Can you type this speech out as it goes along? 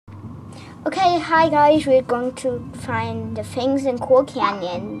Okay, hi guys, we're going to find the things in cool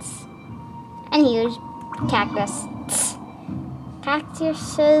canyons. And here's cactus.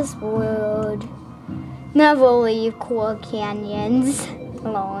 Cactuses would never leave cool canyons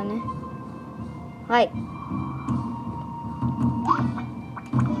alone. Like,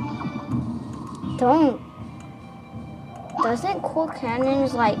 doesn't cool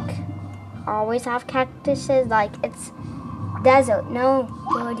canyons like always have cactuses? Like it's desert, no,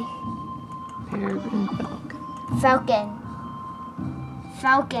 good. Peregrine Falcon.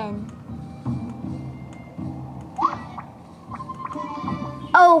 Falcon.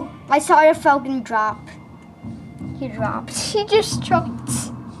 Oh, I saw a falcon drop. He dropped. He just dropped.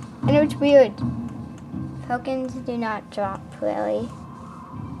 And it was weird. Falcons do not drop, really.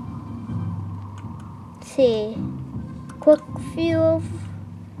 Let's see. Quick view of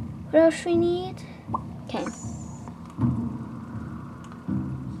what else we need. Okay.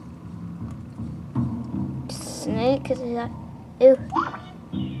 Snake, is that? Ew.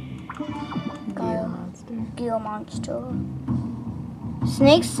 Gila monster. Gila monster.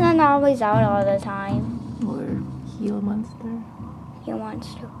 Snakes are not always out all the time. Or Gila monster. Gila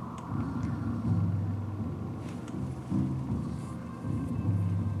monster.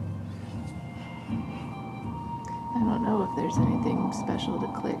 I don't know if there's anything special to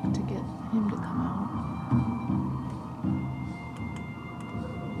click to get him to come out.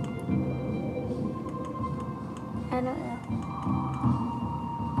 I don't know.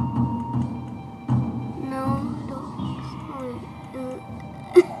 No,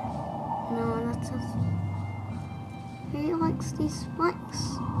 no, that's just. He likes these flicks.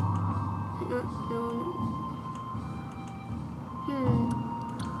 No.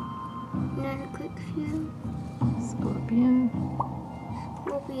 Another quick view. Scorpion.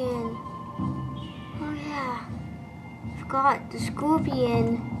 Scorpion. Oh yeah. Forgot the scorpion.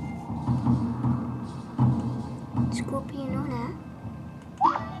 Scorpion on that.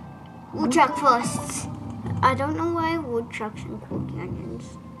 Woodchuck first. I don't know why woodchucks and cool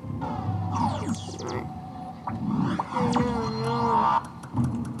canyons. No.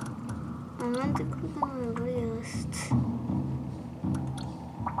 I meant to click on the list.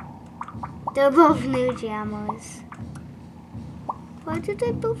 They're both new jammers. Why did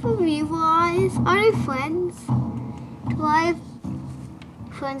they both realize? Are they friends? Do I have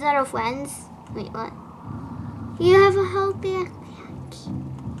friends that are friends? Wait, what? You have a whole backpack.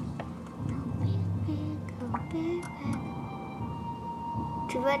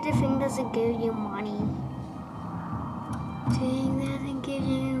 Too bad the thing doesn't give you money. Thing doesn't give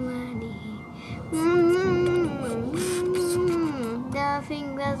you money. The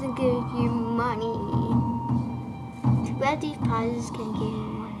thing doesn't give you money. Too bad these prizes can give you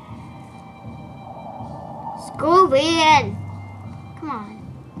money. Scorpion! Come on.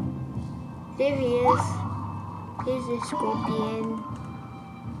 There he is. Here's the scorpion.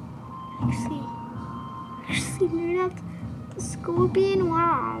 Actually, we're not the scorpion.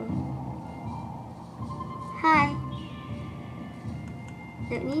 Wow. Hi.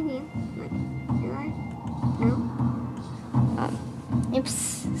 Don't need you. Do I? No. Oops.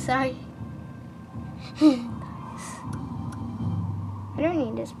 Sorry. I don't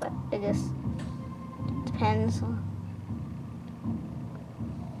need this, but it just depends on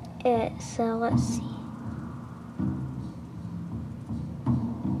it. So let's see.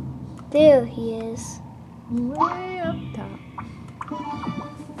 There he is. Way up top.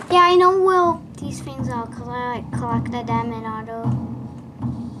 Yeah, I know where these things are because I collected them in other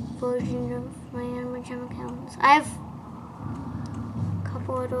versions of my Animal Jam accounts. I have a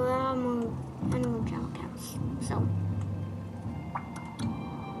couple other Animal Jam accounts. So,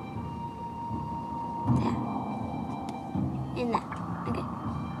 there. In that. Okay.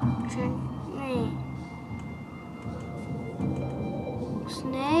 Turn.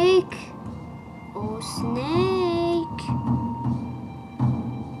 Snake. Oh, snake.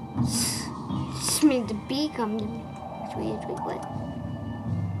 Just made the bee come to me. Wait, what?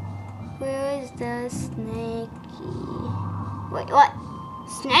 Where is the snakey? Wait, what?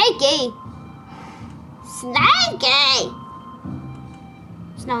 Snakey! Snakey!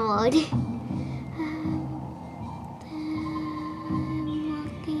 It's not loading.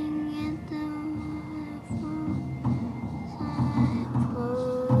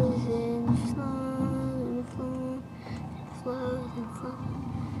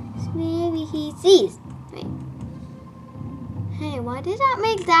 Maybe he sees. Wait. Hey, why did that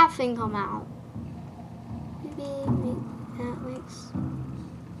make that thing come out? Maybe that makes.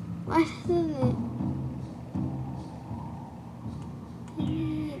 Why doesn't it?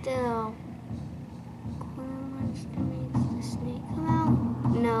 Maybe the corner monster makes the snake come out?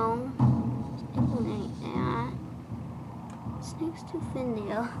 No. too thin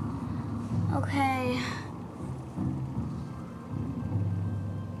there. Okay.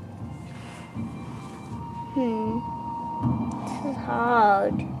 This is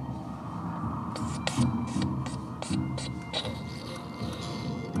hard.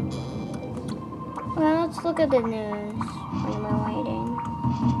 Well, let's look at the news when we're waiting.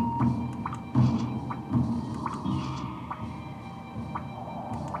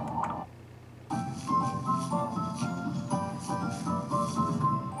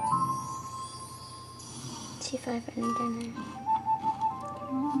 See if I have anything.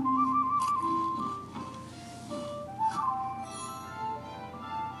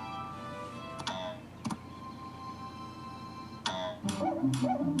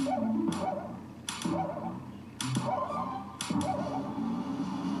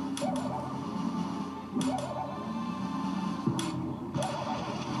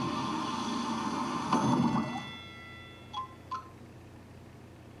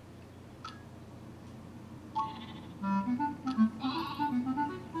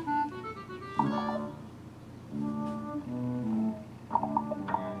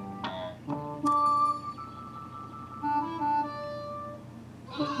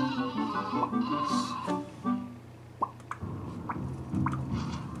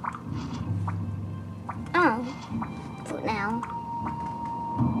 Oh, for now.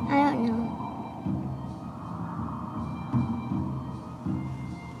 I don't know.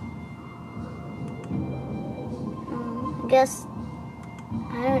 I guess,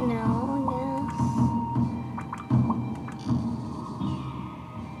 I don't know,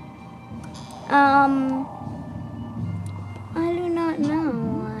 I do not know.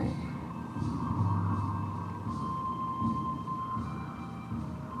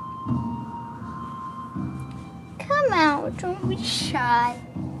 Come out, don't be shy.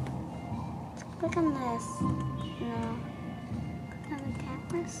 Click on this. No. Click on the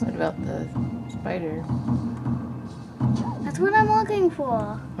canvas. What about the spider? That's what I'm looking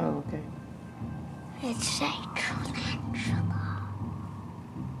for. Oh, okay. It's a tarantula.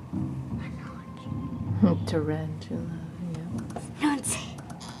 Tarantula, yeah. Don't say it.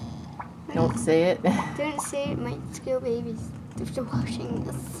 Don't say it. Don't say it might scare babies after watching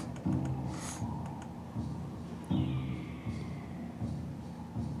this.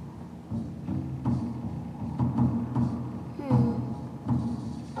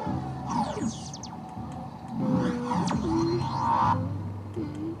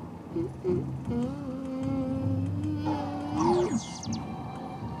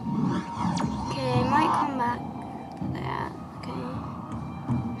 Okay, I might come back to that. Okay.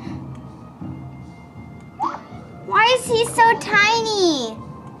 Why is he so tiny?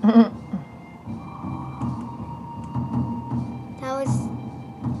 That was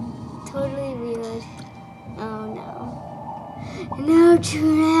totally weird. Oh no. No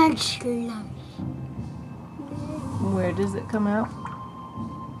tarantula. Where does it come out?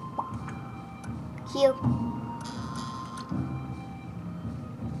 Here.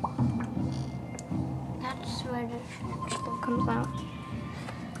 That's where the tarantula comes out.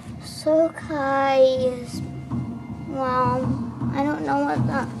 So guys, well, I don't know what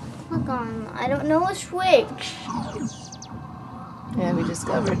that. Look on. I don't know a switch. Yeah, we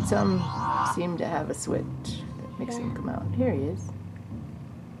discovered some seem to have a switch that makes them come out. Here he is.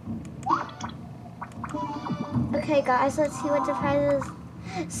 Okay, guys, let's see what the prize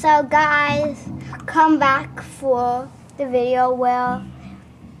is. So, guys, come back for the video where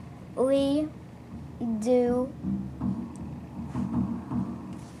we do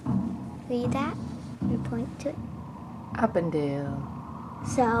read that and point to it. Uppendale.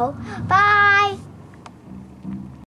 So, bye!